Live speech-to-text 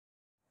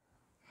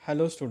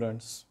Hello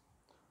students,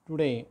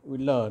 today we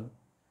learn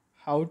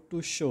how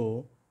to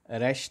show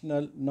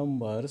rational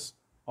numbers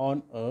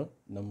on a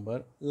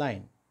number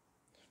line.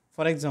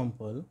 For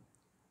example,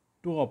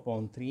 2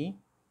 upon 3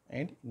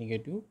 and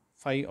negative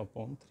 5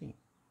 upon 3.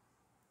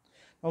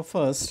 Now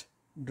first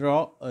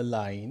draw a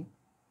line,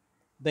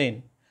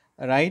 then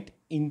write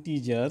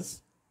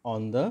integers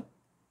on the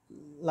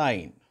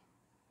line.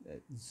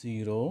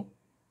 0,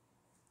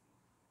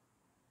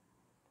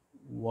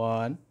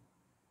 1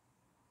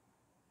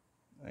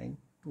 and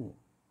 2.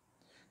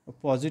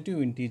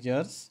 Positive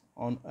integers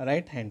on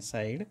right hand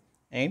side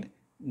and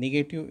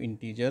negative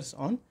integers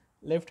on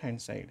left hand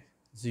side.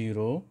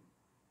 0,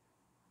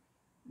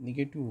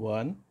 negative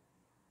 1,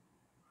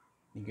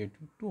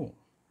 negative 2.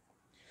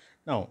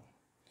 Now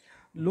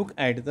look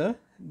at the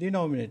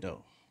denominator.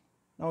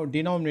 Now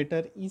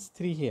denominator is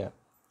 3 here.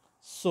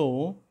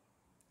 So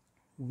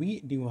we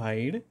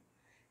divide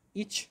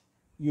each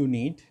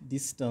unit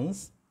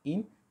distance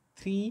in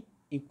 3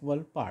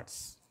 equal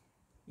parts.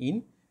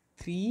 In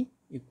 3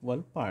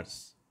 equal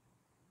parts.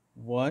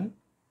 1,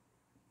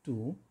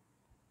 2,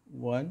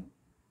 1,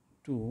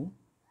 2,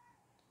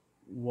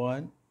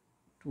 1,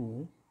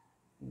 2,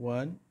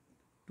 1,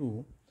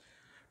 2.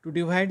 To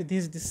divide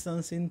this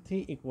distance in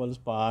 3 equal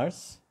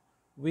parts,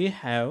 we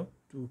have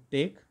to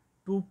take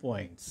 2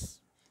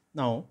 points.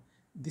 Now,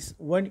 this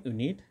one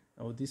unit,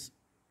 now this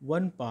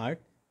one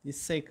part,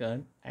 this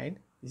second, and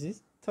this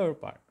is third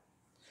part.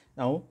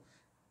 Now,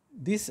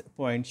 this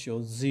point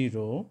shows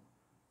 0.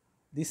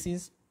 This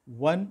is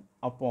 1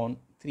 upon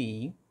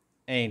 3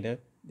 and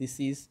this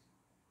is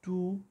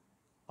 2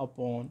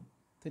 upon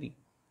 3.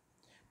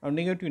 Now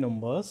negative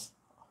numbers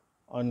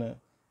on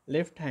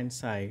left hand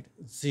side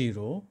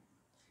 0,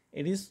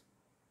 it is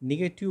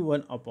negative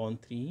 1 upon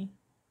 3,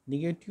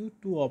 negative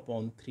 2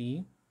 upon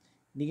 3,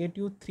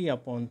 negative 3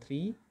 upon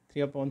 3,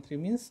 3 upon 3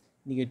 means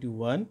negative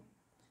 1,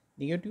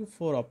 negative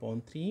 4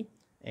 upon 3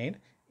 and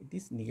it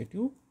is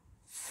negative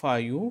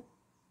 5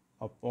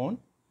 upon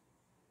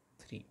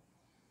 3.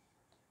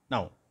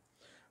 Now,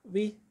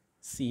 we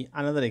see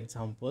another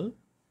example,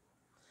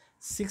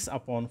 6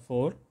 upon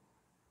 4,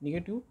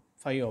 negative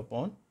 5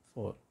 upon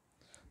 4.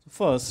 So,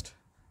 first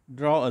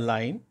draw a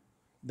line,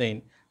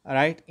 then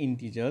write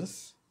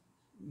integers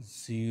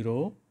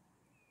 0,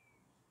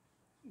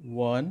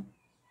 1,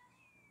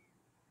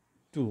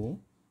 2,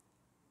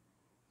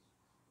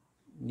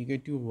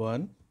 negative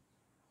 1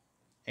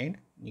 and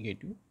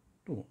negative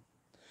 2.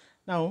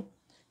 Now,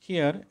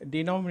 here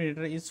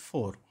denominator is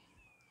 4.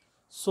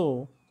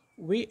 So,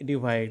 we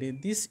divide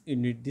this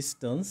unit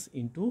distance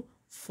into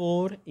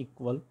 4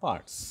 equal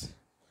parts.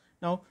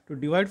 Now, to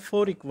divide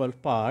 4 equal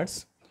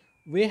parts,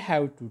 we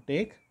have to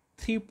take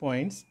 3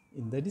 points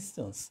in the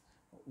distance.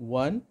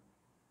 1,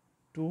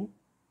 2,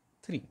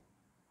 3.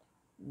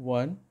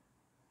 1,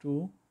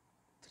 2,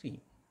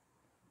 3.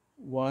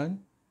 1,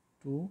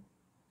 2,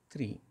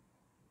 3.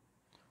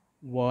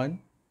 1,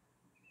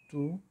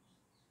 2,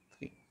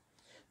 3.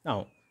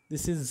 Now,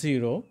 this is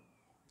 0.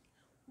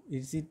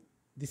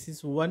 This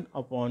is 1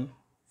 upon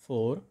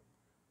 4,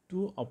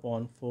 2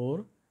 upon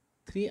 4,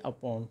 3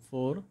 upon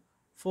 4,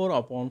 4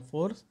 upon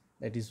 4,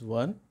 that is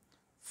 1,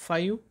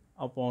 5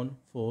 upon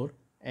 4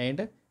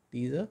 and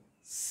these are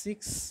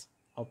 6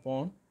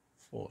 upon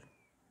 4.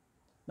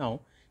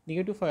 Now,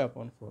 negative 5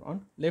 upon 4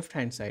 on left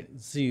hand side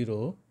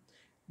 0,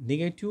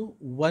 negative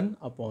 1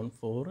 upon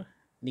 4,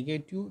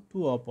 negative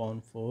 2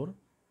 upon 4,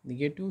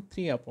 negative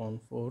 3 upon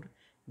 4,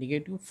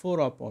 negative 4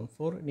 upon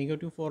 4,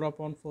 negative 4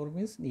 upon 4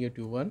 means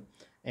negative 1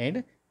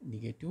 and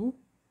negative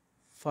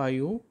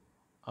 5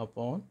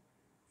 upon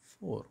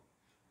 4.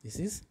 This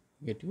is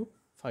negative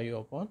 5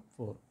 upon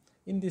 4.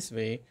 In this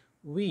way,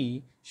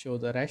 we show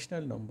the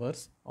rational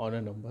numbers on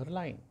a number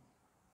line.